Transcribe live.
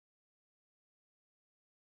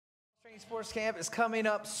Sports Camp is coming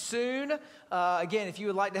up soon. Again, if you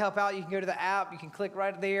would like to help out, you can go to the app. You can click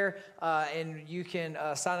right there, and you can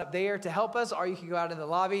sign up there to help us, or you can go out in the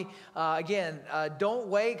lobby. Don't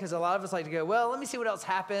wait, because a lot of us like to go, well, let me see what else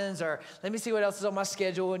happens, or let me see what else is on my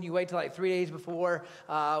schedule, and you wait till like 3 days before.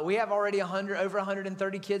 We have already over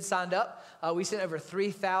 130 kids signed up. We sent over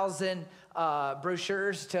 3,000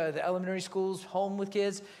 brochures to the elementary schools home with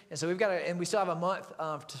kids, and so we still have a month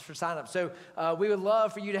for sign up. So we would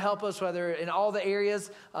love for you to help us, whether in all the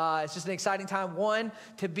areas. It's just an exciting time, one,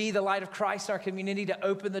 to be the light of Christ in our community, to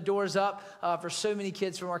open the doors up for so many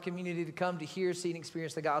kids from our community to come to hear, see, and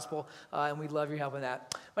experience the gospel, and we'd love your help in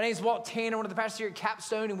that. My name is Walt Tanner, one of the pastors here at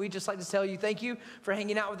Capstone, and we'd just like to tell you thank you for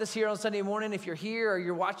hanging out with us here on Sunday morning. If you're here or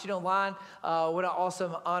you're watching online, what an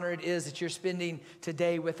awesome honor it is that you're spending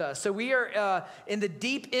today with us. So we are in the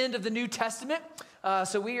deep end of the New Testament.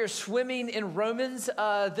 So we are swimming in Romans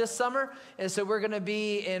this summer, and so we're going to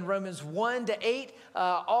be in Romans 1 to 8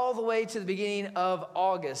 all the way to the beginning of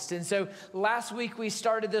August. And so last week we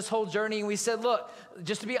started this whole journey, and we said, look,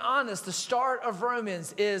 just to be honest, the start of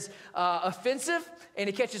Romans is offensive, and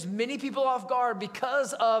it catches many people off guard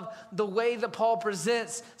because of the way that Paul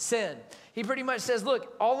presents sin. He pretty much says,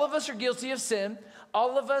 look, all of us are guilty of sin.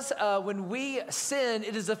 All of us, when we sin,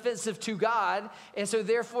 it is offensive to God, and so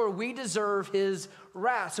therefore we deserve his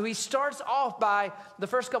wrath. So he starts off by the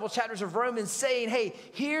first couple chapters of Romans saying, hey,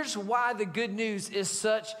 here's why the good news is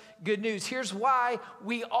such good news. Here's why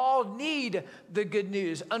we all need the good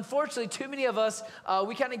news. Unfortunately, too many of us,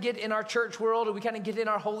 we kind of get in our church world, and we kind of get in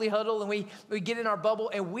our holy huddle, and we get in our bubble,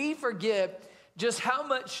 and we forget just how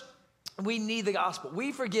much we need the gospel.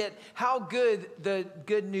 We forget how good the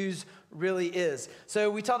good news really is.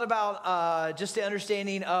 So we talked about just the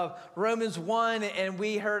understanding of Romans 1, and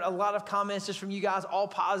we heard a lot of comments just from you guys, all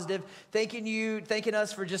positive, thanking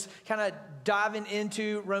us for just kind of diving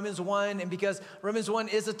into Romans 1, and because Romans 1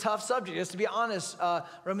 is a tough subject, just to be honest.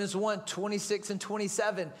 Romans 1, 26 and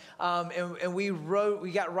 27, and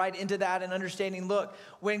we got right into that and understanding, look,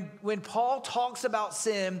 when Paul talks about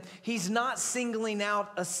sin, he's not singling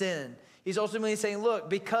out a sin. He's ultimately saying,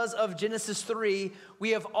 look, because of Genesis 3,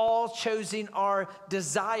 we have all chosen our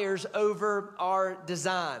desires over our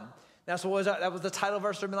design. That was the title of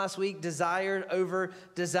our sermon last week, Desired Over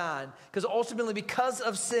Design. Because ultimately, because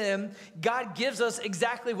of sin, God gives us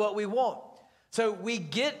exactly what we want. So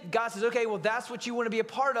God says, okay, well, that's what you want to be a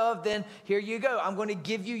part of, then here you go. I'm going to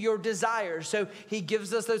give you your desires. So he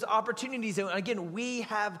gives us those opportunities. And again, we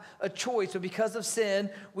have a choice. So because of sin,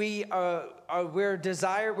 we're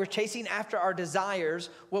chasing after our desires,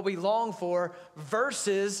 what we long for,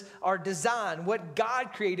 versus our design, what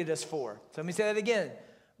God created us for. So let me say that again.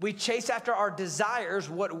 We chase after our desires,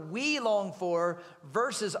 what we long for,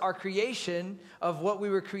 versus our creation of what we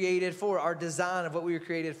were created for, our design of what we were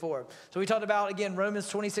created for. So we talked about, again, Romans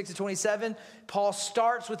 26 to 27. Paul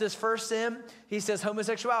starts with his first sin. He says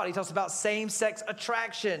homosexuality. He talks about same-sex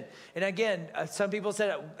attraction. And again, some people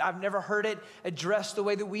said, I've never heard it addressed the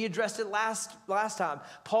way that we addressed it last time.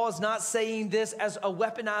 Paul is not saying this as a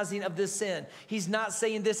weaponizing of this sin. He's not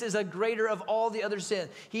saying this is a greater of all the other sin.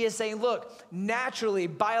 He is saying, look, naturally,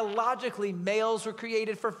 biologically, males were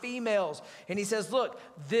created for females. And he says, look,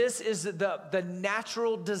 this is the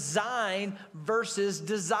natural design versus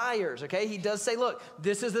desires, okay? He does say, look,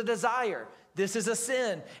 this is a desire. This is a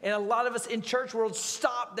sin. And a lot of us in church world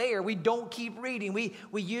stop there. We don't keep reading. We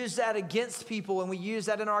use that against people, and we use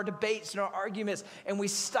that in our debates and our arguments, and we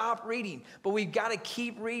stop reading. But we've got to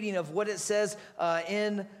keep reading of what it says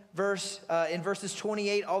in verses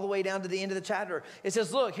 28 all the way down to the end of the chapter. It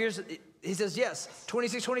says, look, he says, yes,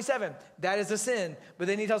 26, 27, that is a sin. But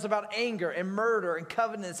then he tells about anger and murder and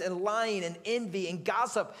covenants and lying and envy and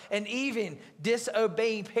gossip and even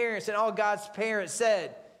disobeying parents. And all God's parents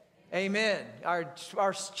said, amen. Our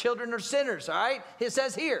children are sinners, all right? It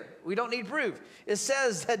says here, we don't need proof. It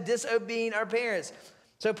says that disobeying our parents.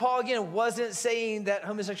 So Paul, again, wasn't saying that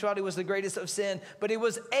homosexuality was the greatest of sin, but it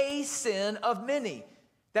was a sin of many.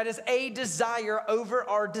 That is a desire over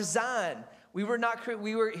our design. We were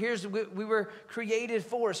created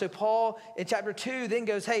for. So Paul in chapter 2 then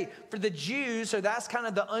goes, hey, for the Jews, so that's kind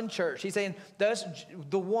of the unchurched. He's saying that's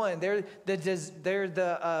the one. They're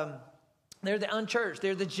the unchurched.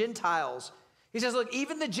 They're the Gentiles. He says, look,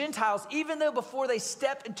 even the Gentiles, even though before they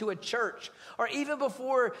step into a church, or even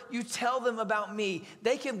before you tell them about me,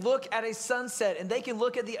 they can look at a sunset, and they can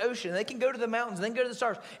look at the ocean, and they can go to the mountains, and then go to the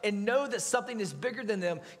stars, and know that something is bigger than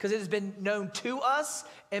them, because it has been known to us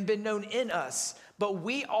and been known in us. but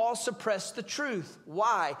we all suppress the truth.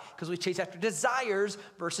 Why? Because we chase after desires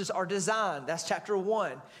versus our design. That's chapter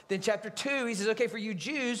 1. Then chapter 2, he says, okay, for you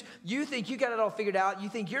Jews, you think you got it all figured out. You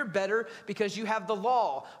think you're better because you have the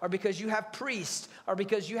law, or because you have priests, or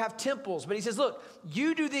because you have temples. But he says, look,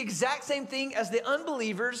 you do the exact same thing as the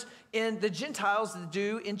unbelievers and the Gentiles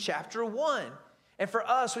do in chapter 1. And for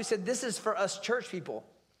us, we said, this is for us church people.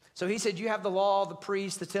 So he said, you have the law, the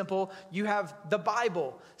priest, the temple, you have the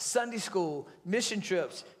Bible, Sunday school, mission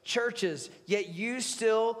trips, churches, yet you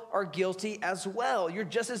still are guilty as well. You're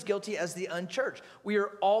just as guilty as the unchurched. We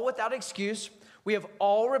are all without excuse. We have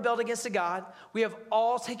all rebelled against the God. We have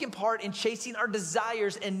all taken part in chasing our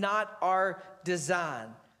desires and not our design.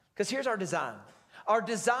 Because here's our design. Our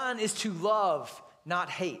design is to love, not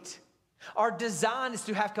hate. Our design is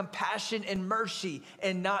to have compassion and mercy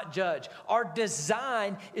and not judge. Our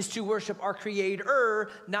design is to worship our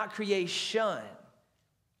Creator, not creation.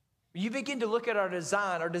 When you begin to look at our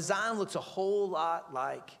design looks a whole lot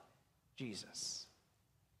like Jesus.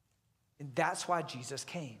 And that's why Jesus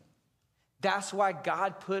came. That's why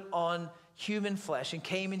God put on human flesh and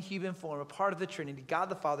came in human form, a part of the Trinity, God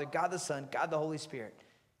the Father, God the Son, God the Holy Spirit.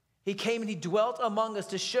 He came and he dwelt among us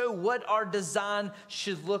to show what our design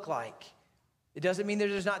should look like. It doesn't mean that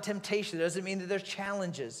there's not temptation. It doesn't mean that there's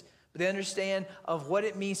challenges. But they understand of what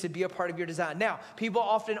it means to be a part of your design. Now, people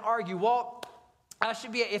often argue, well,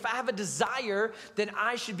 if I have a desire, then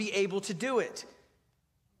I should be able to do it.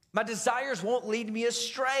 My desires won't lead me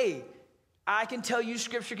astray. I can tell you,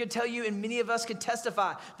 Scripture can tell you, and many of us can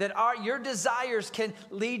testify that your desires can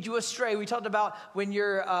lead you astray. We talked about when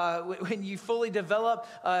you fully develop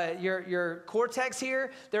your cortex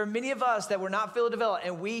here. There are many of us that were not fully developed,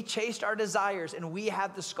 and we chased our desires, and we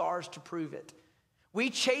have the scars to prove it. We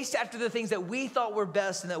chased after the things that we thought were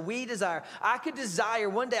best and that we desire. I could desire,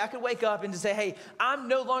 one day I could wake up and to say, hey, I'm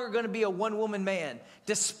no longer going to be a one-woman man,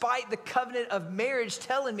 despite the covenant of marriage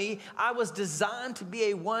telling me I was designed to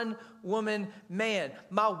be a one-woman man.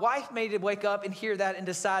 My wife made it wake up and hear that and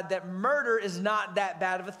decide that murder is not that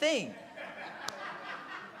bad of a thing.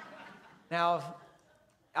 Now,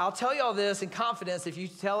 I'll tell you all this in confidence. If you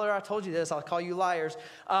tell her I told you this, I'll call you liars.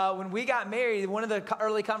 When we got married, one of the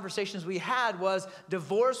early conversations we had was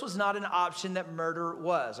divorce was not an option that murder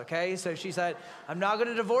was, okay? So she said, I'm not going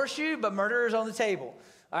to divorce you, but murder is on the table,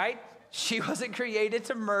 all right? She wasn't created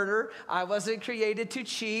to murder. I wasn't created to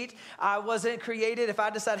cheat. I wasn't created if I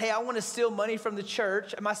decide, hey, I want to steal money from the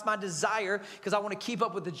church. That's my desire because I want to keep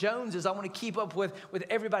up with the Joneses. I want to keep up with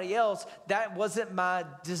everybody else. That wasn't my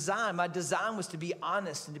design. My design was to be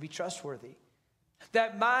honest and to be trustworthy.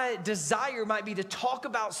 That my desire might be to talk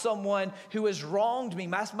about someone who has wronged me.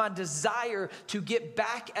 That's my desire to get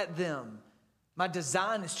back at them. My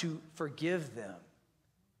design is to forgive them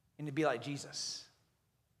and to be like Jesus.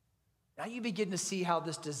 Now you begin to see how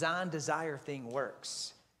this desire thing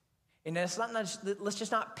works. And let's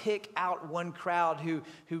just not pick out one crowd who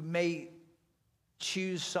may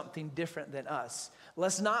choose something different than us.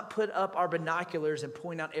 Let's not put up our binoculars and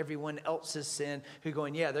point out everyone else's sin who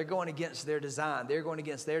going, yeah, they're going against their design. They're going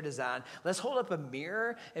against their design. Let's hold up a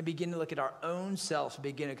mirror and begin to look at our own selves.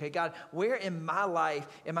 Okay, God, where in my life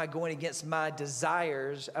am I going against my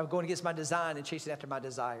desires? I'm going against my design and chasing after my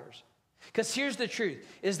desires. Because here's the truth,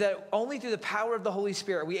 is that only through the power of the Holy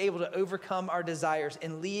Spirit are we able to overcome our desires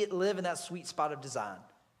and live in that sweet spot of design.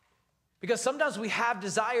 Because sometimes we have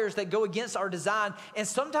desires that go against our design, and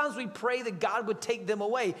sometimes we pray that God would take them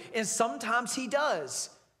away, and sometimes he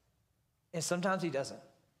does, and sometimes he doesn't.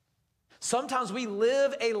 Sometimes we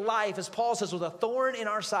live a life, as Paul says, with a thorn in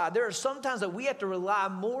our side. There are some times that we have to rely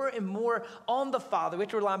more and more on the Father. We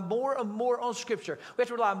have to rely more and more on Scripture. We have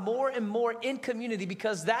to rely more and more in community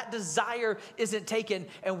because that desire isn't taken,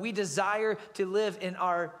 and we desire to live in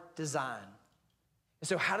our design. And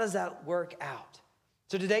so how does that work out?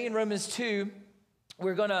 So today in Romans 2,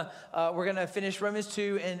 we're gonna finish Romans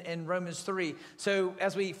 2 and Romans 3. So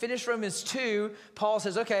as we finish Romans 2, Paul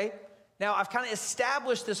says, okay, now, I've kind of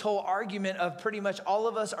established this whole argument of pretty much all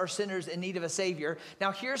of us are sinners in need of a Savior.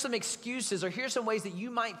 Now, here's some excuses, or here's some ways that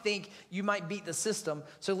you might think you might beat the system.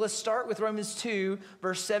 So let's start with Romans 2,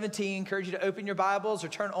 verse 17. I encourage you to open your Bibles or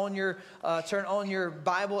turn on your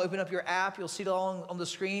Bible, open up your app. You'll see it along on the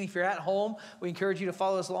screen. If you're at home, we encourage you to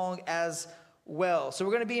follow us along as well. So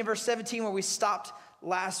we're going to be in verse 17 where we stopped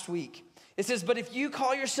last week. It says, but if you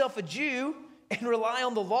call yourself a Jew and rely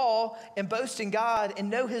on the law and boast in God and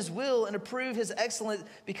know his will and approve his excellence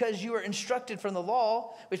because you are instructed from the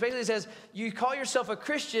law, which basically says you call yourself a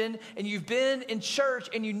Christian and you've been in church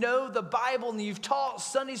and you know the Bible and you've taught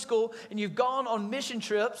Sunday school and you've gone on mission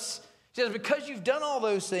trips. He says because you've done all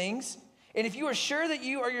those things And if you are sure that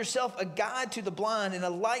you are yourself a guide to the blind and a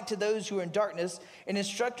light to those who are in darkness, an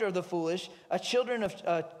instructor of the foolish, a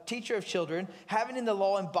teacher of children, having in the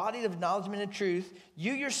law embodied of acknowledgement and truth,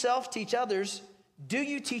 you yourself teach others, do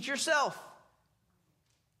you teach yourself?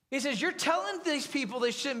 He says, you're telling these people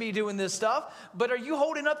they shouldn't be doing this stuff, but are you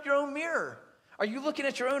holding up your own mirror? Are you looking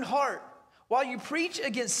at your own heart? While you preach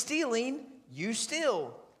against stealing, you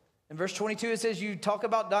steal. In verse 22, it says you talk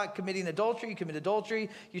about not committing adultery, you commit adultery.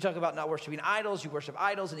 You talk about not worshiping idols, you worship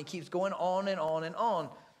idols, and he keeps going on and on and on.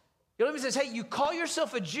 You know what he says? Hey, you call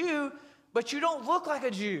yourself a Jew, but you don't look like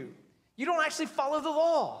a Jew. You don't actually follow the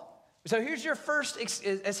law. So here's your first,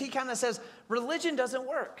 as he kind of says, religion doesn't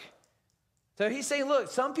work. So he's saying, look,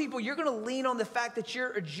 some people, you're going to lean on the fact that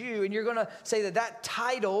you're a Jew, and you're going to say that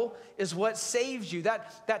title is what saves you.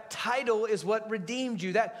 That title is what redeemed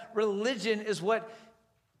you. That religion is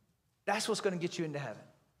that's what's going to get you into heaven.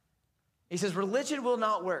 He says, religion will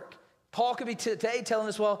not work. Paul could be today telling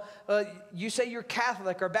us, well, you say you're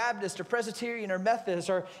Catholic or Baptist or Presbyterian or Methodist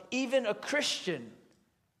or even a Christian.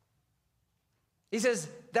 He says,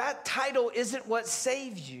 that title isn't what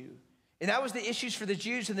saves you. And that was the issues for the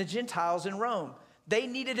Jews and the Gentiles in Rome. They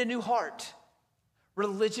needed a new heart.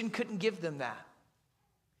 Religion couldn't give them that.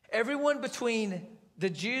 Everyone between the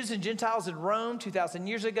Jews and Gentiles in Rome 2,000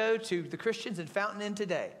 years ago to the Christians in Fountain Inn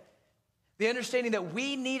today, the understanding that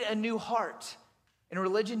we need a new heart, and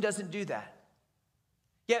religion doesn't do that.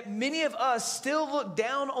 Yet many of us still look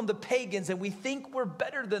down on the pagans and we think we're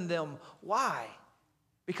better than them. Why?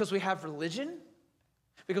 Because we have religion?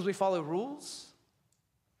 Because we follow rules?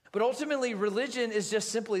 But ultimately, religion is just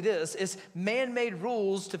simply this. It's man-made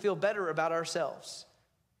rules to feel better about ourselves.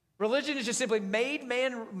 Religion is just simply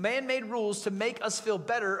man-made rules to make us feel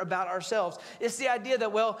better about ourselves. It's the idea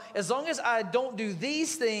that, well, as long as I don't do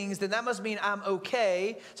these things, then that must mean I'm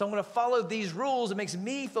okay. So I'm going to follow these rules. It makes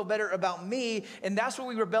me feel better about me. And that's where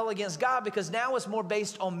we rebel against God, because now it's more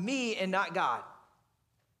based on me and not God.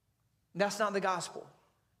 And that's not the gospel.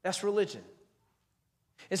 That's religion.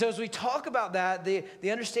 And so as we talk about that,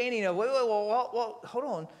 the understanding of, well, hold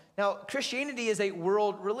on. Now, Christianity is a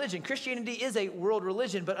world religion. Christianity is a world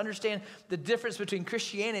religion, but understand the difference between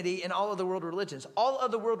Christianity and all of the world religions. All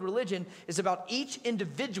of the world religion is about each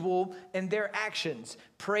individual and their actions.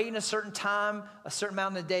 Praying a certain time, a certain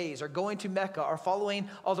amount of days, or going to Mecca, or following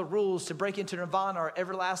all the rules to break into nirvana or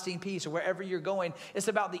everlasting peace, or wherever you're going. It's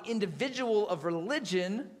about the individual of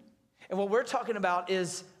religion, and what we're talking about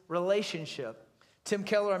is relationship. Tim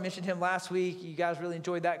Keller, I mentioned him last week. You guys really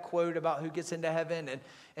enjoyed that quote about who gets into heaven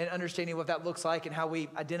and understanding what that looks like and how we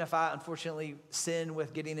identify, unfortunately, sin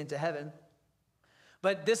with getting into heaven.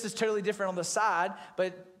 But this is totally different on the side.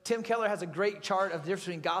 But Tim Keller has a great chart of the difference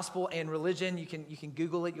between gospel and religion. You can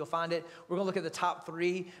Google it. You'll find it. We're going to look at the top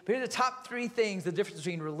three. But here are the top three things, the difference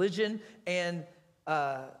between religion and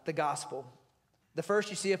the gospel. The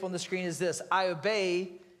first you see up on the screen is this: I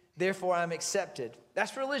obey, therefore I'm accepted.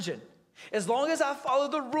 That's religion. As long as I follow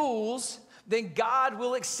the rules, then God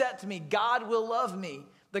will accept me. God will love me.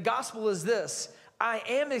 The gospel is this: I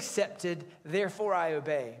am accepted, therefore I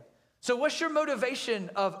obey. So what's your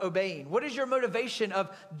motivation of obeying? What is your motivation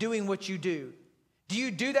of doing what you do? Do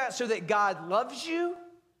you do that so that God loves you?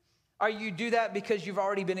 Or you do that because you've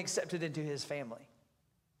already been accepted into his family?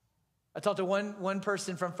 I talked to one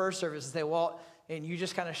person from First Service and say, well, and you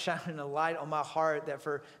just kind of shining a light on my heart that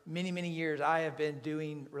for many, many years I have been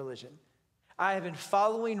doing religion. I have been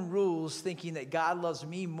following rules thinking that God loves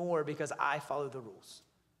me more because I follow the rules.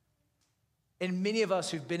 And many of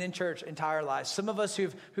us who've been in church entire lives, some of us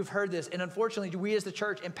who've heard this, and unfortunately we as the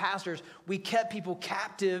church and pastors, we kept people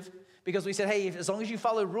captive because we said, hey, as long as you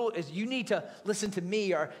follow rules, you need to listen to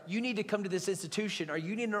me, or you need to come to this institution, or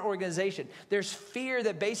you need an organization. There's fear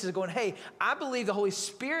that bases going, hey, I believe the Holy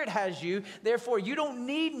Spirit has you, therefore you don't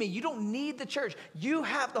need me. You don't need the church. You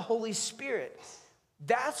have the Holy Spirit.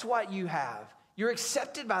 That's what you have. You're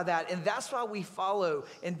accepted by that, and that's why we follow,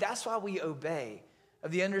 and that's why we obey, of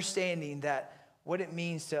the understanding that what it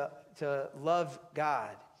means to love God.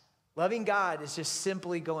 Loving God is just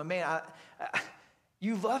simply going, man,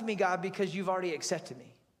 you love me, God, because you've already accepted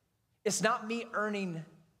me. It's not me earning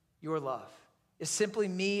your love. It's simply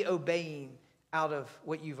me obeying out of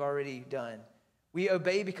what you've already done. We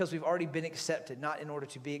obey because we've already been accepted, not in order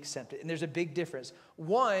to be accepted. And there's a big difference.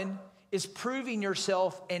 One is proving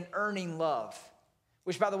yourself and earning love,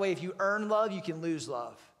 which, by the way, if you earn love, you can lose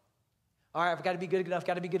love. All right, I've got to be good enough,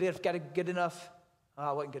 got to be good enough.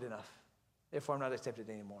 I wasn't good enough. Therefore, I'm not accepted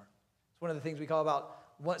anymore. It's one of the things we call about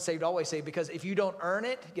once saved, always saved, because if you don't earn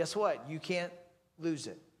it, guess what? You can't lose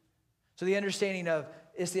it. So the understanding of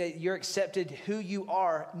is that you're accepted who you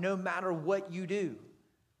are no matter what you do.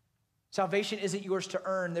 Salvation isn't yours to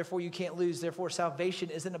earn, therefore you can't lose. Therefore, salvation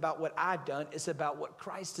isn't about what I've done, it's about what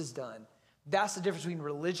Christ has done. That's the difference between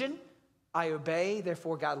religion, I obey,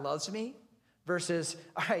 therefore God loves me, versus,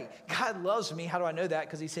 all right, God loves me. How do I know that?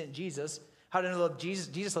 Because he sent Jesus. How do I know Jesus?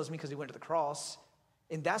 Jesus loves me because he went to the cross.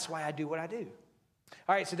 And that's why I do what I do.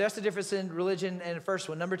 All right, so that's the difference in religion and the first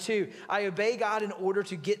one. Number two, I obey God in order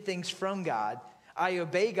to get things from God. I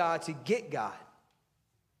obey God to get God.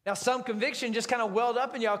 Now, some conviction just kind of welled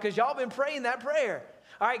up in y'all because y'all been praying that prayer.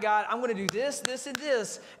 All right, God, I'm going to do this, this, and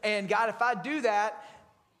this. And God, if I do that,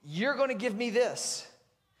 you're going to give me this.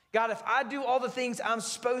 God, if I do all the things I'm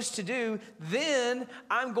supposed to do, then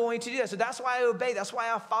I'm going to do that. So that's why I obey. That's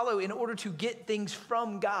why I follow in order to get things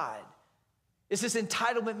from God. It's this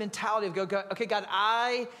entitlement mentality of, okay, God,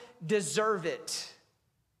 I deserve it.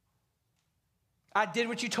 I did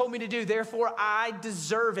what you told me to do, therefore I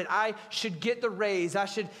deserve it. I should get the raise. I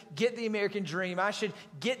should get the American dream. I should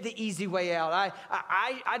get the easy way out.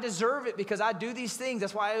 I deserve it because I do these things.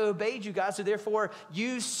 That's why I obeyed you, God, so therefore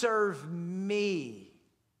you serve me.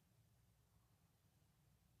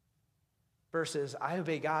 Versus I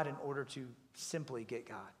obey God in order to simply get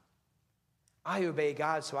God. I obey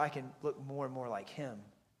God so I can look more and more like him.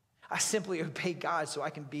 I simply obey God so I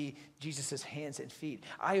can be Jesus' hands and feet.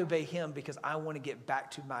 I obey him because I want to get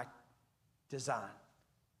back to my design.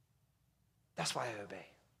 That's why I obey.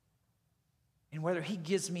 And whether he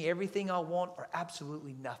gives me everything I want or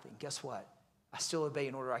absolutely nothing, guess what? I still obey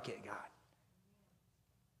in order I get God.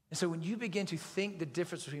 And so when you begin to think the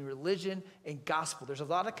difference between religion and gospel, there's a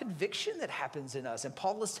lot of conviction that happens in us. And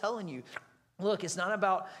Paul is telling you, look, it's not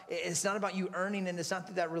about you earning, and it's not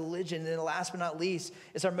through that religion. And then last but not least,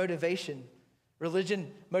 it's our motivation.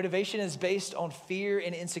 Motivation is based on fear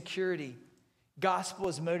and insecurity.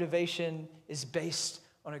 Gospel motivation is based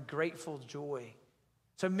on a grateful joy.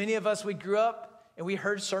 So many of us, we grew up and we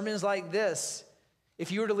heard sermons like this.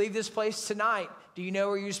 If you were to leave this place tonight, do you know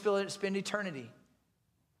where you spend eternity?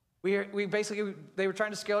 They were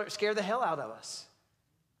trying to scare the hell out of us.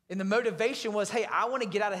 And the motivation was, hey, I want to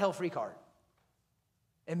get out of hell free card.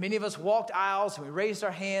 And many of us walked aisles and we raised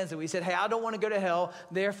our hands and we said, hey, I don't want to go to hell,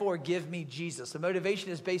 therefore give me Jesus. The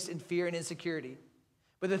motivation is based in fear and insecurity.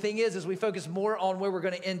 But the thing is we focus more on where we're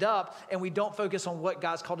going to end up and we don't focus on what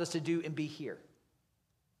God's called us to do and be here.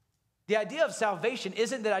 The idea of salvation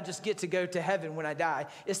isn't that I just get to go to heaven when I die.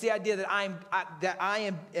 It's the idea that I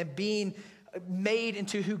am being made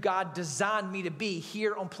into who God designed me to be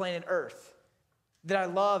here on planet Earth. That I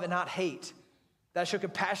love and not hate. That I show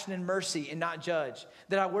compassion and mercy and not judge.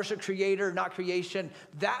 That I worship Creator, not creation.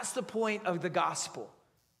 That's the point of the gospel.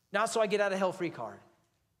 Not so I get out of hell free card.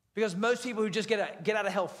 Because most people who just get out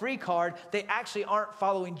of hell free card, they actually aren't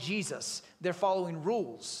following Jesus. They're following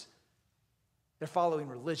rules. They're following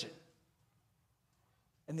religion.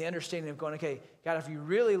 And the understanding of going, okay, God, if you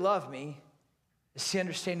really love me, it's the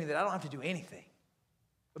understanding that I don't have to do anything.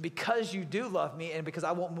 But because you do love me and because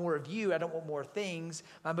I want more of you, I don't want more things,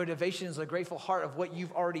 my motivation is a grateful heart of what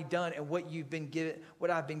you've already done and what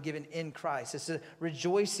I've been given in Christ. It's a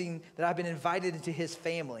rejoicing that I've been invited into his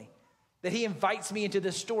family, that he invites me into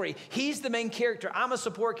this story. He's the main character. I'm a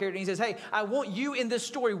support character. And he says, hey, I want you in this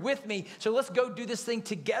story with me, so let's go do this thing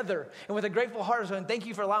together. And with a grateful heart, saying, thank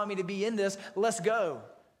you for allowing me to be in this. Let's go.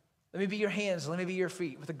 Let me be your hands. Let me be your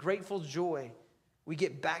feet. With a grateful joy, we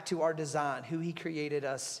get back to our design, who he created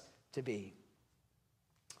us to be.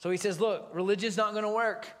 So he says, look, religion's not going to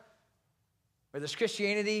work. Or there's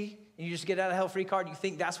Christianity, and you just get out of hell free card, you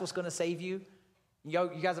think that's what's going to save you. You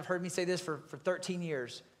guys have heard me say this for 13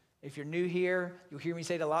 years. If you're new here, you'll hear me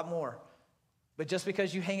say it a lot more. But just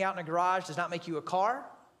because you hang out in a garage does not make you a car.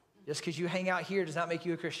 Just because you hang out here does not make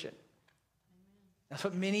you a Christian. That's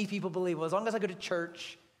what many people believe. Well, as long as I go to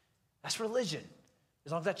church, that's religion.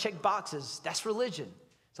 As long as I check boxes, that's religion.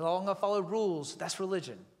 So long as I follow rules, that's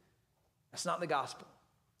religion. That's not the gospel.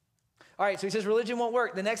 All right, so he says religion won't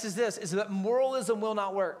work. The next is this, is that moralism will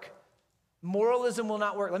not work. Moralism will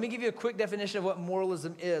not work. Let me give you a quick definition of what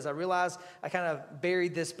moralism is. I realize I kind of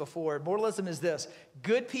buried this before. Moralism is this: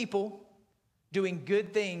 good people doing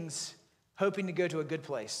good things, hoping to go to a good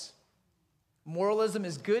place. Moralism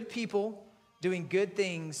is good people doing good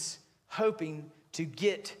things, hoping to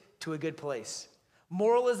get to a good place.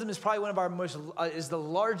 Moralism is probably one of our is the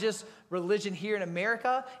largest religion here in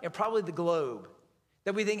America and probably the globe.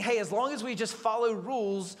 That we think, hey, as long as we just follow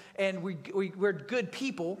rules and we're good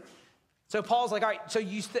people. So Paul's like, all right,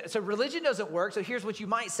 so religion doesn't work. So here's what you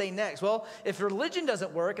might say next. Well, if religion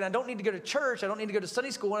doesn't work and I don't need to go to church, I don't need to go to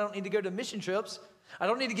Sunday school, I don't need to go to mission trips, I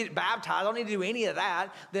don't need to get baptized, I don't need to do any of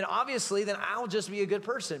that, then obviously I'll just be a good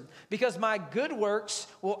person. Because my good works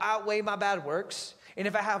will outweigh my bad works. And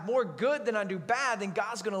if I have more good than I do bad, then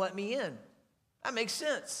God's going to let me in. That makes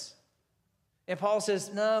sense. And Paul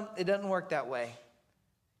says, no, it doesn't work that way.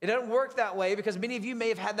 It doesn't work that way because many of you may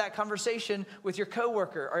have had that conversation with your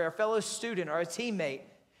coworker or your fellow student or a teammate.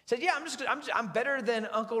 Said, yeah, I'm better than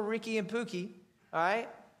Uncle Ricky and Pookie, all right?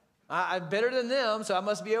 I'm better than them, so I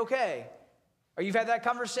must be okay. Or you've had that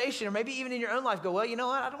conversation, or maybe even in your own life go, well, you know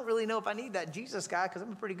what? I don't really know if I need that Jesus guy because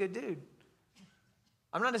I'm a pretty good dude.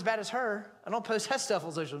 I'm not as bad as her. I don't post that stuff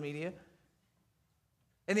on social media.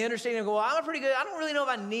 And the understanding of, well, I'm pretty good. I don't really know if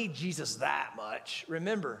I need Jesus that much.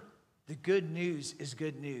 Remember, the good news is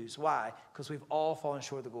good news. Why? Because we've all fallen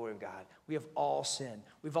short of the glory of God. We have all sinned.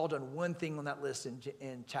 We've all done one thing on that list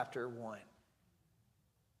in chapter 1.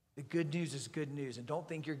 The good news is good news, and don't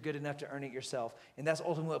think you're good enough to earn it yourself. And that's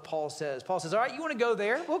ultimately what Paul says. Paul says, all right, you want to go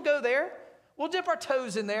there? We'll go there. We'll dip our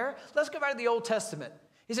toes in there. Let's go back to the Old Testament.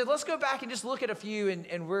 He said, let's go back and just look at a few,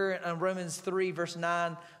 and we're in Romans 3, verse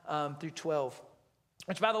 9 through 12.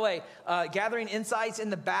 Which, by the way, gathering insights in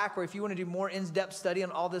the back, or if you want to do more in-depth study on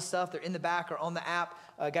all this stuff, they're in the back or on the app.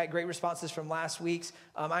 Got great responses from last week's.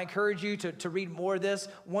 I encourage you to read more of this.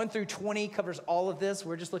 1 through 20 covers all of this.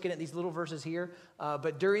 We're just looking at these little verses here.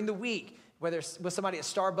 But during the week, whether it's with somebody at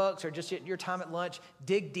Starbucks or just at your time at lunch,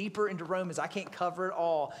 dig deeper into Romans. I can't cover it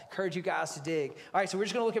all. Encourage you guys to dig. All right, so we're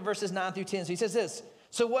just going to look at verses 9 through 10. So he says this.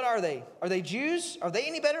 So what are they? Are they Jews? Are they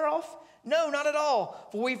any better off? No, not at all.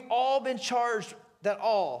 For we've all been charged that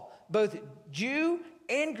all, both Jew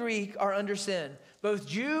and Greek, are under sin. Both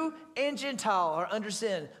Jew and Gentile are under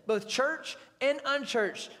sin. Both church and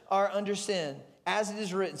unchurched are under sin, as it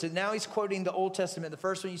is written. So now he's quoting the Old Testament. The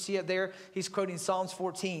first one you see up there, he's quoting Psalms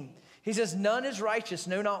 14. He says, none is righteous,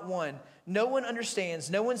 no, not one. No one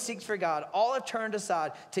understands. No one seeks for God. All have turned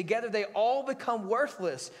aside. Together they all become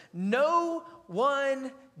worthless. No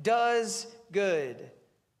one does good.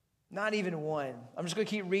 Not even one. I'm just going to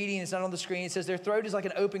keep reading. It's not on the screen. It says, their throat is like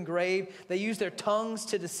an open grave. They use their tongues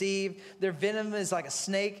to deceive. Their venom is like a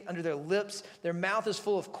snake under their lips. Their mouth is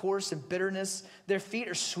full of course and bitterness. Their feet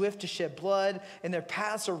are swift to shed blood. And their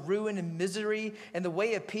paths are ruin and misery. And the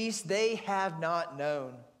way of peace they have not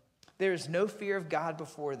known. There is no fear of God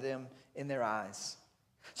before them in their eyes.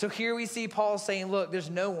 So here we see Paul saying, look, there's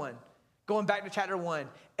no one. Going back to chapter 1,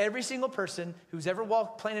 every single person who's ever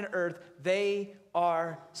walked planet Earth, they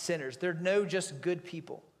are sinners. They're no just good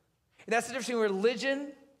people. And that's the difference between religion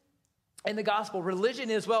and the gospel. Religion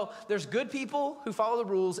is, well, there's good people who follow the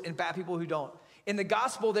rules and bad people who don't. In the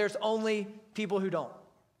gospel, there's only people who don't.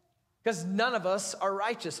 Because none of us are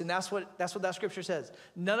righteous, and that's what that scripture says.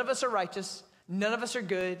 None of us are righteous. None of us are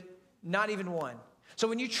good, not even one. So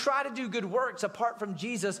when you try to do good works apart from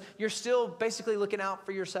Jesus, you're still basically looking out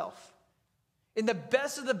for yourself. In the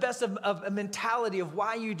best of a mentality of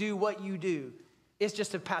why you do what you do is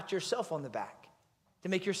just to pat yourself on the back, to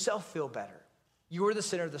make yourself feel better. You're the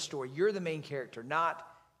center of the story. You're the main character, not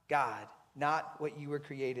God, not what you were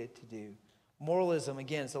created to do. Moralism,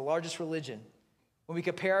 again, is the largest religion. When we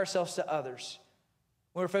compare ourselves to others,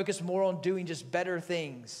 when we're focused more on doing just better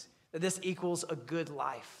things, that this equals a good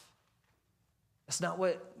life. That's not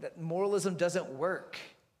that moralism doesn't work.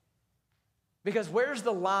 Because where's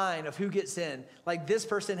the line of who gets in? Like this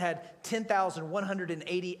person had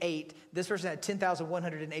 10,188. This person had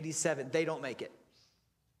 10,187. They don't make it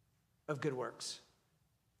of good works.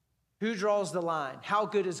 Who draws the line? How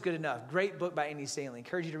good is good enough? Great book by Andy Stanley.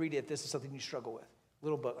 Encourage you to read it if this is something you struggle with.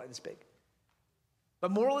 Little book like this big.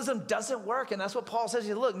 But moralism doesn't work, and that's what Paul says.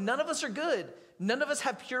 Look, none of us are good. None of us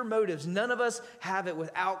have pure motives. None of us have it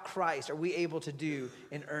without Christ. Are we able to do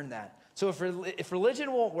and earn that? So if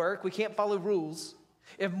religion won't work, we can't follow rules.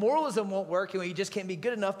 If moralism won't work and we just can't be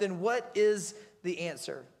good enough, then what is the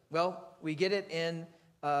answer? Well, we get it in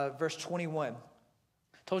verse 21.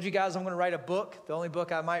 Told you guys I'm going to write a book. The only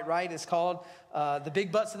book I might write is called The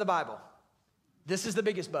Big Butts of the Bible. This is the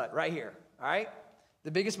biggest butt right here, all right?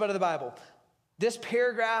 The biggest butt of the Bible. This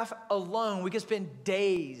paragraph alone, we could spend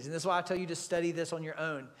days, and this is why I tell you to study this on your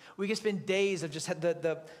own. We could spend days of just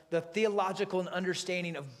the theological and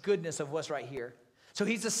understanding of goodness of what's right here. So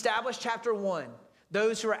he's established chapter 1.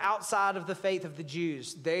 Those who are outside of the faith of the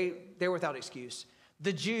Jews, they're without excuse.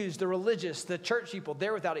 The Jews, the religious, the church people,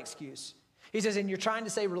 they're without excuse. He says, and you're trying to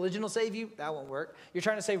say religion will save you? That won't work. You're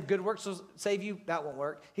trying to say good works will save you? That won't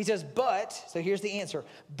work. He says, but, so here's the answer,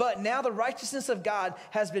 but now the righteousness of God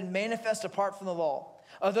has been manifest apart from the law.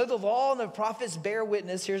 Although the law and the prophets bear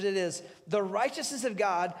witness, here's it is, the righteousness of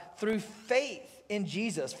God through faith in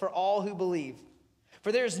Jesus for all who believe.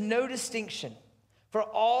 For there is no distinction. For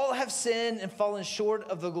all have sinned and fallen short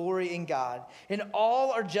of the glory in God, and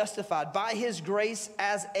all are justified by his grace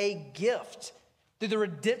as a gift through the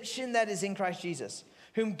redemption that is in Christ Jesus,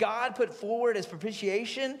 whom God put forward as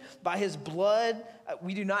propitiation by his blood.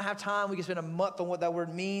 We do not have time. We can spend a month on what that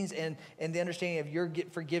word means and the understanding of your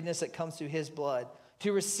forgiveness that comes through his blood,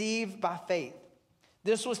 to receive by faith.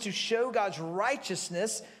 This was to show God's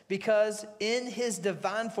righteousness because in his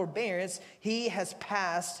divine forbearance, he has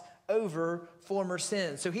passed over former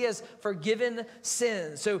sins. So he has forgiven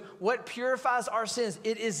sins. So what purifies our sins?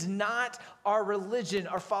 It is not our religion,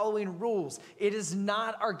 our following rules. It is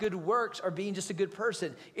not our good works or being just a good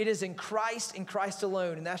person. It is in Christ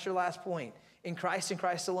alone. And that's your last point. In Christ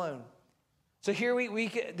alone. So here we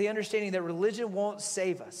get the understanding that religion won't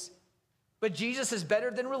save us. But Jesus is better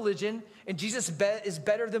than religion, and Jesus is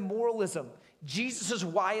better than moralism. Jesus is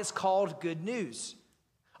why it's called good news.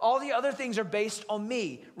 All the other things are based on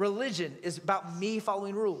me. Religion is about me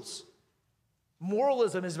following rules.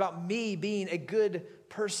 Moralism is about me being a good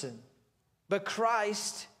person. But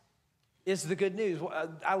Christ is the good news.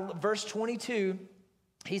 Verse 22,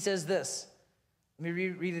 he says this. Let me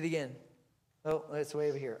read it again. Oh, it's way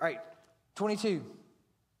over here. All right, 22.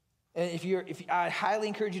 And I highly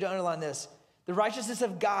encourage you to underline this. The righteousness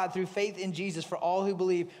of God through faith in Jesus for all who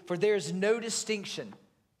believe, for there is no distinction.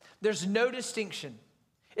 There's no distinction.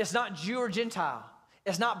 It's not Jew or Gentile.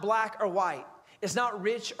 It's not black or white. It's not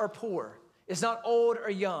rich or poor. It's not old or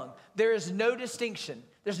young. There is no distinction.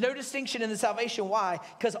 There's no distinction in the salvation. Why?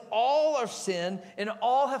 Because all are sin and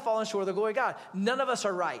all have fallen short of the glory of God. None of us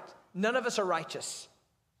are right. None of us are righteous.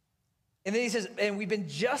 And then he says, and we've been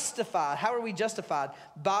justified. How are we justified?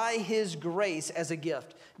 By his grace as a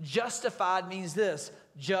gift. Justified means this: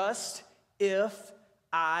 just if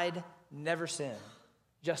I'd never sinned.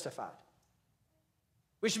 Justified.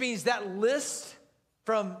 Which means that list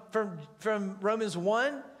from Romans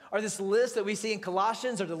 1, or this list that we see in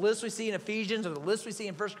Colossians, or the list we see in Ephesians, or the list we see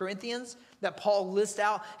in 1 Corinthians, that Paul lists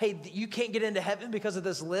out, hey, you can't get into heaven because of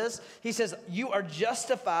this list. He says, you are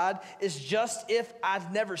justified is just if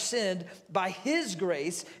I've never sinned by his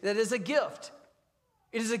grace that is a gift.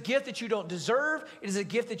 It is a gift that you don't deserve. It is a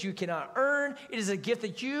gift that you cannot earn. It is a gift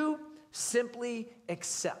that you simply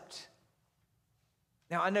accept.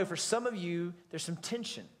 Now, I know for some of you, there's some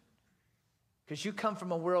tension because you come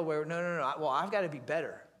from a world where, no, well, I've got to be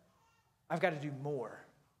better. I've got to do more.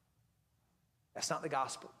 That's not the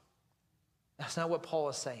gospel. That's not what Paul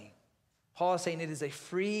is saying. Paul is saying it is a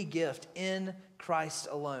free gift in Christ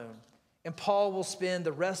alone. And Paul will spend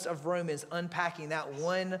the rest of Romans unpacking that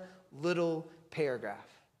one little paragraph.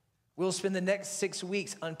 We'll spend the next 6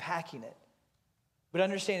 weeks unpacking it. But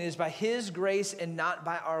understand it is by his grace and not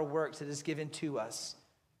by our works that is given to us.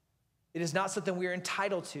 It is not something we are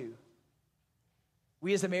entitled to.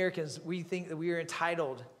 We as Americans, we think that we are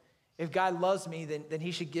entitled. If God loves me, then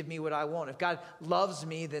he should give me what I want. If God loves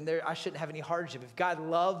me, then I shouldn't have any hardship. If God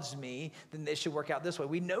loves me, then it should work out this way.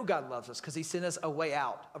 We know God loves us because he sent us a way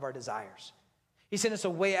out of our desires. He sent us a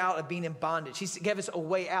way out of being in bondage. He gave us a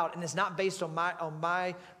way out, and it's not based on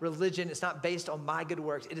my religion. It's not based on my good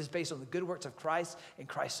works. It is based on the good works of Christ and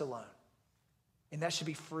Christ alone. And that should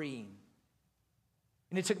be freeing.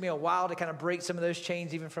 And it took me a while to kind of break some of those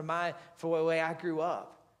chains, even from the way I grew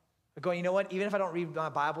up. But going, you know what? Even if I don't read my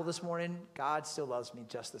Bible this morning, God still loves me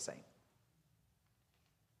just the same.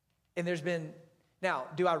 And now,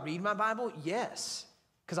 do I read my Bible? Yes.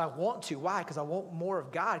 Because I want to. Why? Because I want more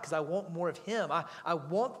of God. Because I want more of him. I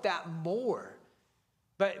want that more.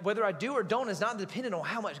 But whether I do or don't is not dependent on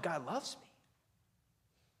how much God loves me.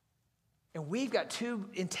 And we've got too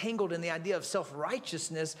entangled in the idea of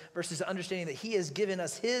self-righteousness versus the understanding that he has given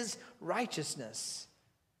us his righteousness.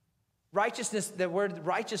 Righteousness, the word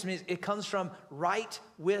righteous means it comes from right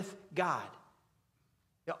with God.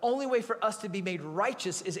 The only way for us to be made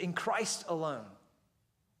righteous is in Christ alone.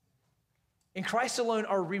 In Christ alone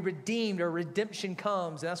are we redeemed, or redemption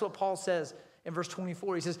comes. And that's what Paul says in verse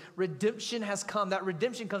 24. He says, redemption has come. That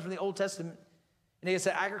redemption comes from the Old Testament. And it's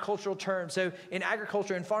an agricultural term. So in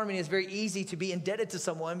agriculture and farming, it's very easy to be indebted to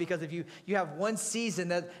someone because if you have one season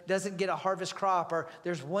that doesn't get a harvest crop, or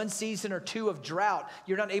there's one season or two of drought,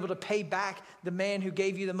 you're not able to pay back the man who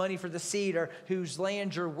gave you the money for the seed or whose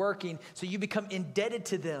land you're working. So you become indebted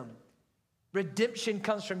to them. Redemption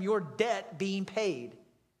comes from your debt being paid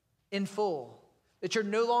in full. That you're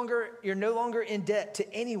no longer in debt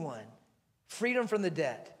to anyone. Freedom from the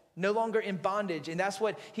debt. No longer in bondage. And that's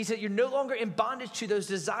what he said. You're no longer in bondage to those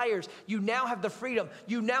desires. You now have the freedom.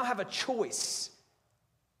 You now have a choice.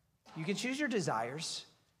 You can choose your desires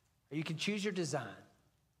or you can choose your design.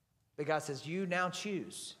 But God says, you now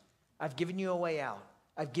choose. I've given you a way out.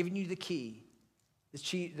 I've given you the key.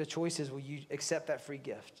 The choice is, will you accept that free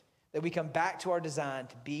gift? That we come back to our design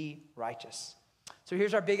to be righteous. So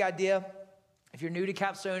here's our big idea. If you're new to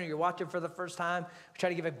Capstone or you're watching for the first time, we try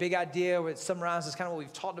to give a big idea where it summarizes kind of what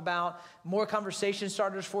we've talked about. More conversation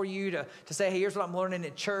starters for you to say, hey, here's what I'm learning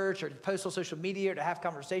in church or to post on social media or to have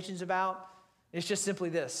conversations about. It's just simply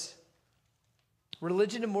this.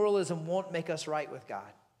 Religion and moralism won't make us right with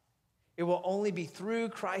God. It will only be through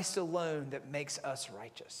Christ alone that makes us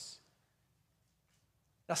righteous.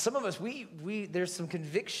 Now, some of us, there's some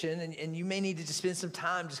conviction, and you may need to just spend some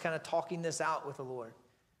time just kind of talking this out with the Lord.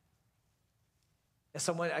 And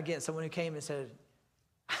someone who came and said,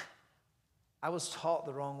 I was taught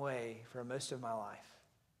the wrong way for most of my life.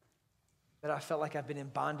 That I felt like I've been in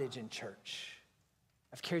bondage in church.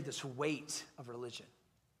 I've carried this weight of religion.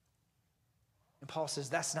 And Paul says,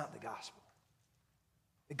 that's not the gospel.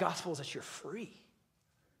 The gospel is that you're free.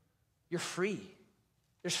 You're free.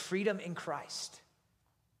 There's freedom in Christ.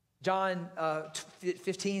 John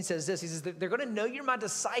 15 says this. He says, they're going to know you're my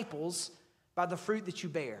disciples by the fruit that you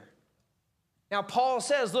bear. Now, Paul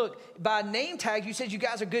says, look, by name tag, you said you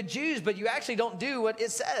guys are good Jews, but you actually don't do what it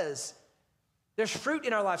says. There's fruit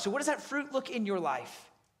in our life. So what does that fruit look in your life?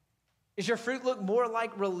 Does your fruit look more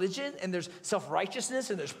like religion and there's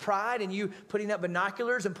self-righteousness and there's pride and you putting up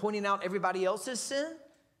binoculars and pointing out everybody else's sin?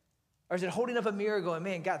 Or is it holding up a mirror going,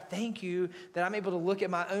 man, God, thank you that I'm able to look at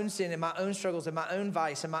my own sin and my own struggles and my own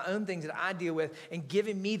vice and my own things that I deal with and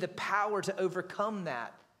giving me the power to overcome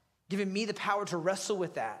that, giving me the power to wrestle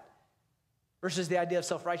with that versus the idea of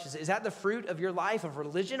self-righteousness. Is that the fruit of your life of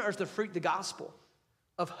religion or is the fruit the gospel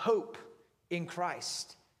of hope in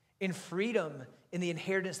Christ, in freedom in the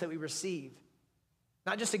inheritance that we receive?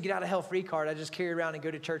 Not just a get out of hell free card I just carry around and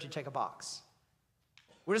go to church and check a box.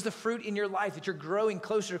 What is the fruit in your life that you're growing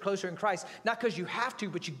closer and closer in Christ? Not because you have to,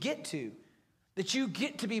 but you get to. That you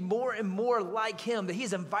get to be more and more like him, that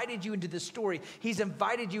he's invited you into this story. He's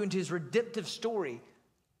invited you into his redemptive story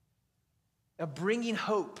of bringing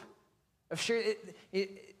hope, of sharing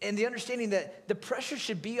it, and the understanding that the pressure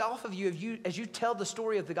should be off of you as you tell the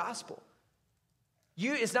story of the gospel.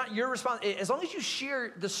 It's not your responsibility. As long as you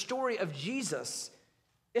share the story of Jesus,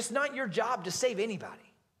 it's not your job to save anybody.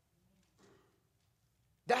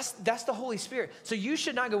 That's the Holy Spirit. So you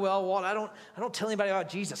should not go, well, Walt, I don't tell anybody about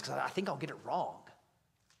Jesus because I think I'll get it wrong.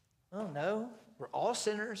 Oh, no. We're all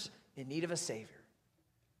sinners in need of a Savior.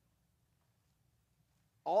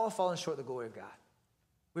 All have fallen short of the glory of God.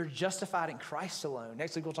 We're justified in Christ alone.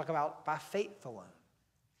 Next week we'll talk about by faith alone.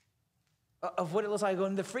 Of what it looks like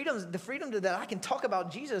going, the freedom that I can talk about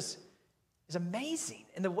Jesus is amazing.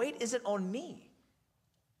 And the weight isn't on me.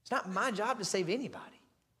 It's not my job to save anybody.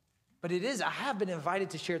 But it is, I have been invited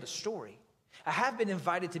to share the story. I have been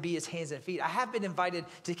invited to be his hands and feet. I have been invited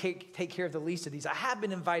to take care of the least of these. I have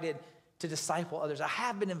been invited to disciple others. I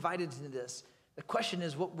have been invited to this. The question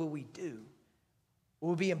is, what will we do? Will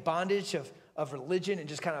we be in bondage of religion and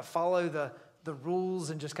just kind of follow the rules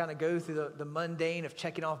and just kind of go through the mundane of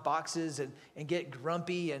checking off boxes and get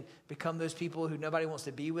grumpy and become those people who nobody wants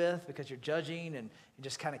to be with because you're judging and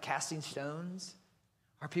just kind of casting stones?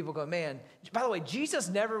 Or people go, man, by the way, Jesus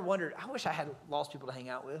never wondered, I wish I had lost people to hang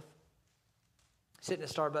out with. Sitting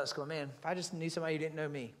at Starbucks going, man, if I just knew somebody who didn't know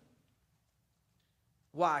me.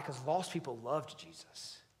 Why? Because lost people loved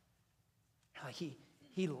Jesus. Like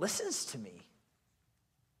he listens to me.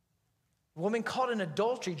 A woman caught in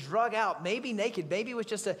adultery, drug out, maybe naked, maybe with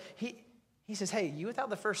just he says, hey, you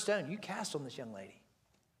without the first stone, you cast on this young lady.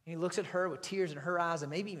 And he looks at her with tears in her eyes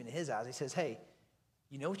and maybe even in his eyes. He says, hey,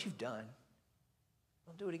 you know what you've done?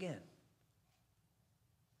 Don't do it again.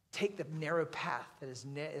 Take the narrow path that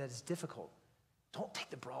is difficult. Don't take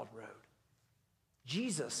the broad road.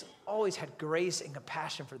 Jesus always had grace and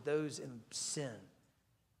compassion for those in sin.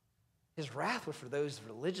 His wrath was for those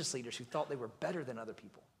religious leaders who thought they were better than other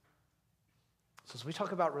people. So as we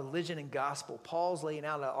talk about religion and gospel, Paul's laying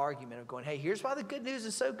out an argument of going, hey, here's why the good news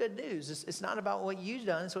is so good news. It's not about what you've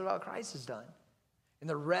done, it's what about Christ has done. And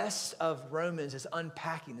the rest of Romans is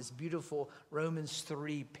unpacking this beautiful Romans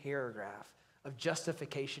 3 paragraph of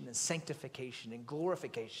justification and sanctification and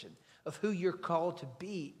glorification of who you're called to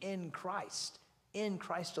be in Christ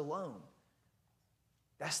alone.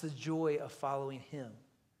 That's the joy of following him.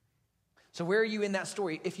 So where are you in that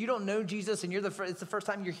story? If you don't know Jesus and it's the first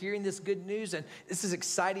time you're hearing this good news and this is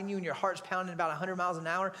exciting you and your heart's pounding about 100 miles an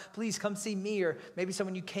hour, please come see me or maybe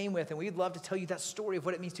someone you came with, and we'd love to tell you that story of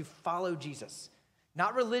what it means to follow Jesus.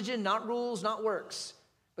 Not religion, not rules, not works,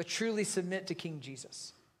 but truly submit to King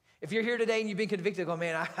Jesus. If you're here today and you've been convicted, go,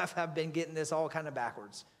 man, I've been getting this all kind of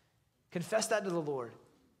backwards. Confess that to the Lord.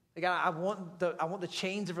 Like, I want the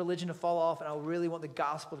chains of religion to fall off, and I really want the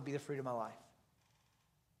gospel to be the fruit of my life.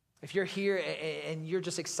 If you're here and you're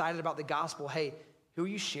just excited about the gospel, hey, who are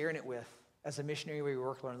you sharing it with as a missionary where you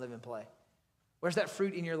work, learn, live, and play? Where's that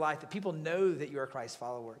fruit in your life that people know that you're a Christ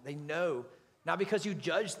follower? They know, not because you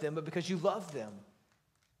judge them, but because you love them.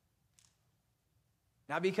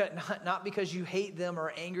 Not because you hate them or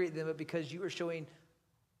are angry at them, but because you are showing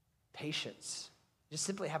patience. Just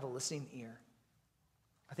simply have a listening ear.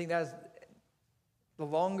 I think that is, the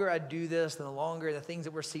longer I do this, and the longer the things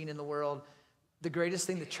that we're seeing in the world, the greatest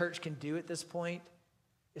thing the church can do at this point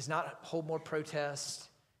is not hold more protests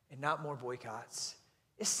and not more boycotts.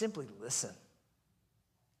 It's simply listen.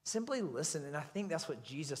 Simply listen. And I think that's what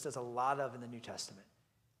Jesus does a lot of in the New Testament.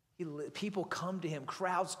 People come to him,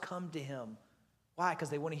 crowds come to him. Why? Because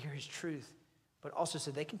they want to hear his truth, but also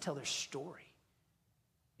so they can tell their story.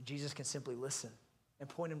 And Jesus can simply listen and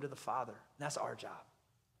point them to the Father. And that's our job.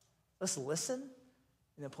 Let's listen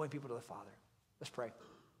and then point people to the Father. Let's pray.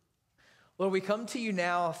 Lord, we come to you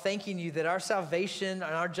now thanking you that our salvation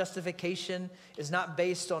and our justification is not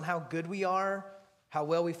based on how good we are, how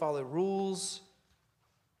well we follow rules,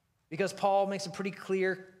 because Paul makes a pretty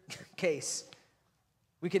clear case.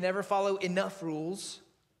 We can never follow enough rules,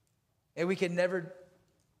 and we can never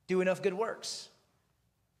do enough good works.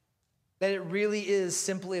 That it really is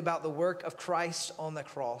simply about the work of Christ on the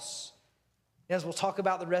cross. And as we'll talk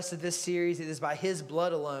about the rest of this series, it is by his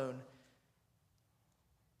blood alone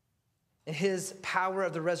and his power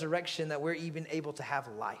of the resurrection that we're even able to have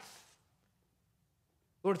life.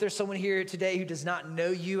 Lord, if there's someone here today who does not know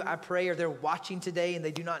you, I pray, or they're watching today and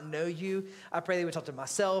they do not know you, I pray they would talk to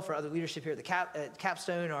myself or other leadership here at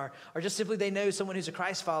Capstone, or just simply they know someone who's a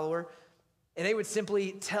Christ follower, and they would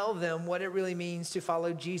simply tell them what it really means to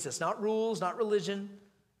follow Jesus. Not rules, not religion,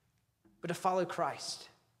 but to follow Christ.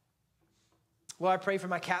 Lord, I pray for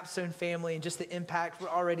my Capstone family and just the impact we're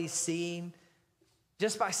already seeing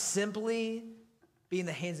just by simply being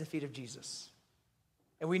the hands and feet of Jesus.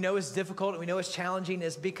 And we know it's difficult and we know it's challenging.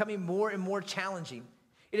 It's becoming more and more challenging.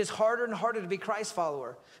 It is harder and harder to be Christ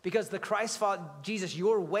follower because the Christ follower, Jesus,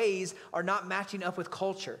 your ways are not matching up with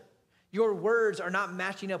culture. Your words are not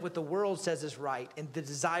matching up with the world says is right and the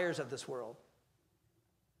desires of this world.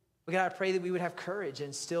 But God, I pray that we would have courage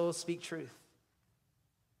and still speak truth.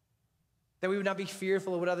 That we would not be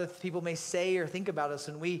fearful of what other people may say or think about us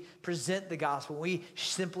when we present the gospel, when we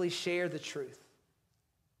simply share the truth.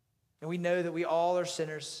 And we know that we all are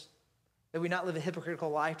sinners, that we not live a hypocritical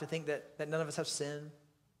life to think that none of us have sin.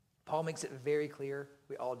 Paul makes it very clear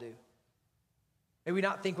we all do. May we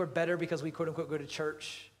not think we're better because we quote unquote go to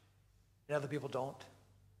church and other people don't.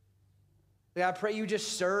 God, I pray you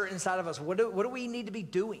just stir inside of us. What do we need to be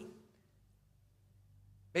doing?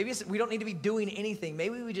 Maybe we don't need to be doing anything.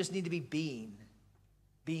 Maybe we just need to be being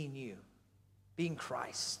you, being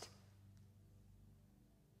Christ.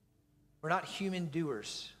 We're not human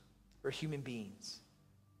doers. We're human beings.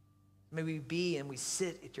 May we be and we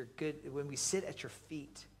sit at when we sit at your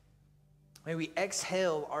feet. May we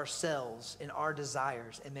exhale ourselves in our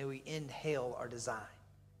desires, and may we inhale our design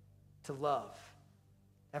to love,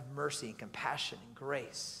 have mercy and compassion and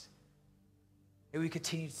grace. May we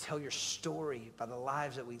continue to tell your story by the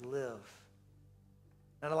lives that we live.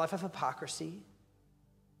 Not a life of hypocrisy,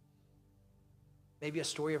 maybe a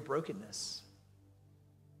story of brokenness.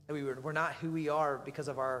 That we're not who we are because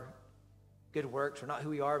of our good works. We're not who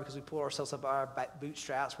we are because we pull ourselves up by our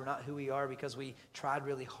bootstraps. We're not who we are because we tried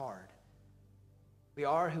really hard. We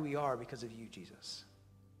are who we are because of you, Jesus.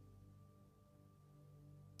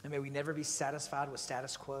 And may we never be satisfied with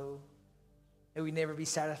status quo. May we never be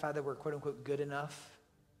satisfied that we're quote unquote good enough.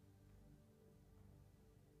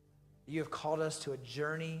 You have called us to a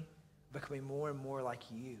journey of becoming more and more like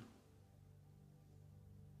you.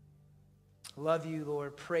 Love you,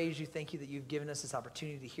 Lord. Praise you. Thank you that you've given us this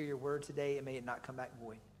opportunity to hear your word today, and may it not come back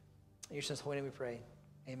void. In your son's holy name we pray.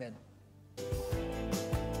 Amen.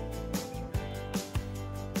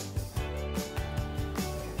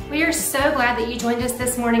 We are so glad that you joined us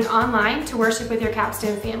this morning online to worship with your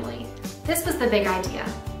Capstone family. This was the big idea.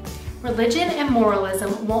 Religion and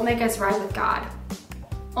moralism won't make us right with God.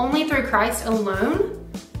 Only through Christ alone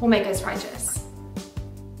will make us righteous.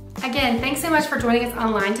 Again, thanks so much for joining us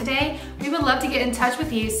online today. We would love to get in touch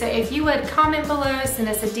with you, so if you would comment below, send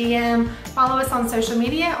us a DM, follow us on social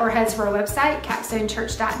media, or head to our website,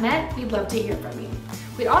 capstonechurch.net, we'd love to hear from you.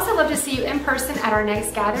 We'd also love to see you in person at our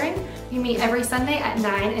next gathering. We meet every Sunday at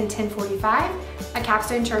 9 and 10:45 at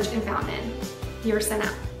Capstone Church in Fountain. You are sent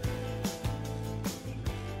out.